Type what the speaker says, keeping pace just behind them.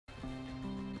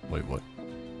Wait, what?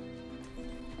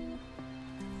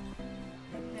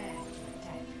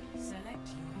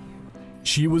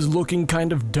 She was looking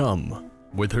kind of dumb,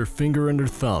 with her finger and her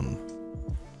thumb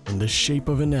in the shape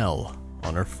of an L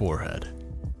on her forehead.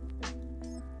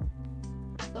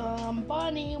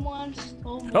 Somebody once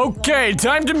told me Okay,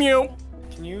 time to mute!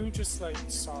 Can you just like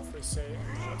softly say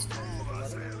what's going on for the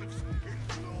weather?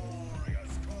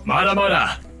 Mada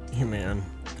mada! Hey man,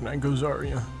 can I go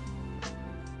Zarya?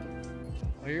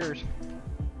 All yours.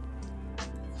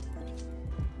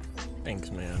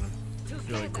 Thanks man. I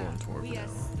feel like going Torb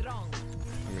now.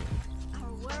 I mean,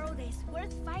 our world is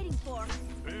worth fighting for.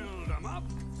 Build them up,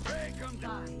 break them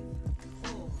down.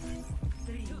 5, 4,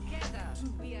 3, together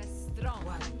we are strong.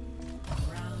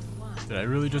 Round 1. did I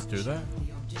really just do that?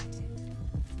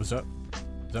 Is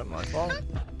that my fault?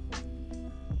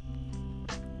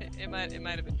 It might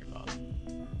have been your fault.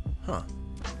 Huh.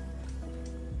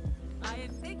 I am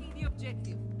taking the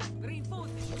objective.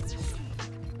 Reinforce it.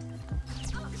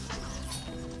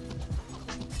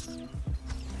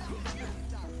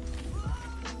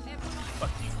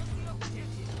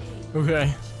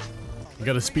 Okay. I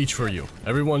got a speech for you.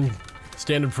 Everyone,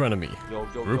 stand in front of me.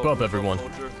 Group up, everyone.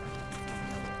 Soldier.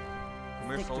 Come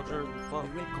here, soldier.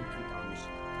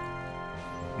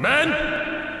 Men,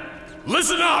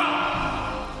 listen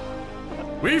up!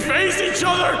 We face each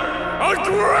other a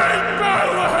great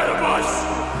battle ahead of us!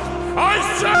 I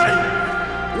say,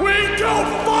 we go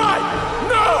 5,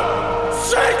 no,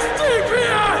 6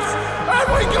 DPS, and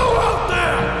we go out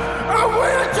there, and we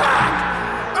attack,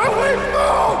 and we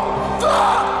move the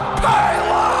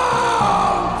payload!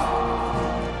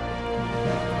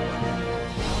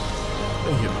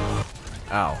 Thank you.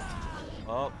 Ow.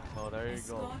 Oh, there you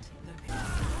go.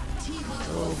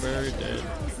 Oh, very dead.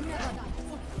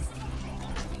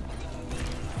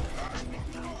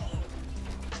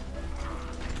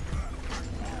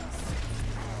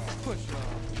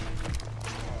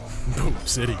 Boom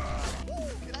City.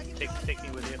 Take me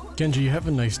with you. Genji, you have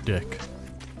a nice dick.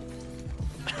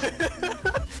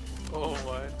 Oh,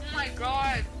 what? Oh my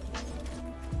god.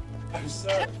 I'm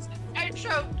sorry. I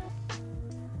choked.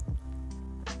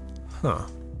 Huh.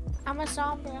 I'm a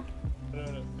Sombra.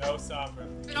 No Sombra.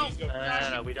 No. Please go.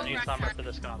 No, we don't need Sombra for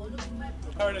this comp.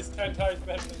 Picard is 10 times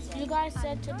better than Sombra. You guys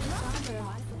said to be Sombra.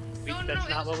 No, That's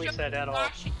not what we said at all.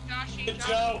 Joshy,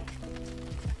 Joe,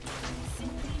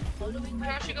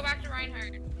 Joshy, go back to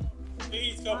Reinhardt.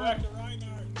 please go back to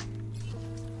Reinhardt.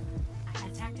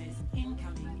 Attackers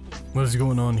incoming. What is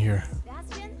going on here?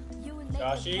 Bastion, you will make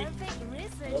Joshi, the perfect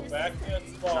research Go back to that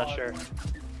spawn. Not sure.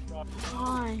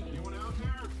 Why?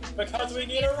 Because we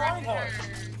need a Reinhardt.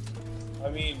 I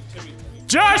mean, to be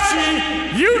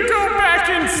Joshi, you go back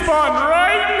and spawn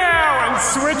right now and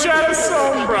switch out of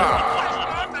Sombra.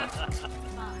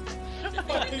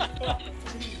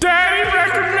 Daddy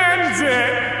recommends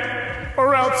it,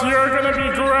 or else you're gonna be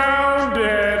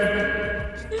grounded.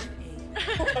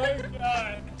 oh my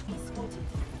god.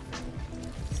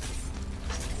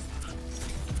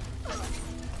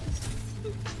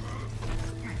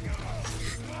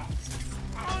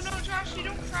 Oh no, Joshy,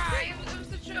 don't cry. It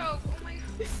was a joke. Oh my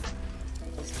god.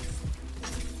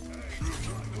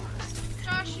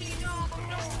 Joshy, no,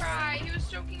 don't cry. He was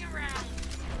joking around.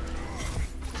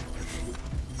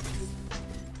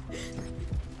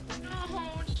 No,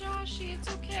 Joshy, it's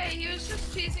okay. He was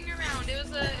just teasing around. It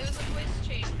was a voice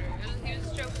changer. He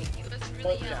was joking. He wasn't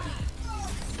really young.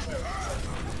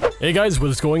 Hey guys, what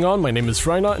is going on? My name is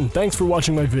frynaut and thanks for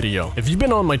watching my video. If you've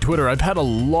been on my Twitter, I've had a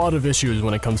lot of issues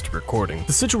when it comes to recording.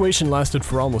 The situation lasted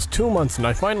for almost 2 months and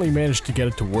I finally managed to get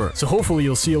it to work. So hopefully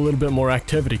you'll see a little bit more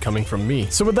activity coming from me.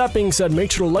 So with that being said,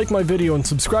 make sure to like my video and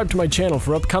subscribe to my channel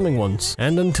for upcoming ones.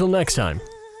 And until next time,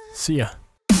 see ya.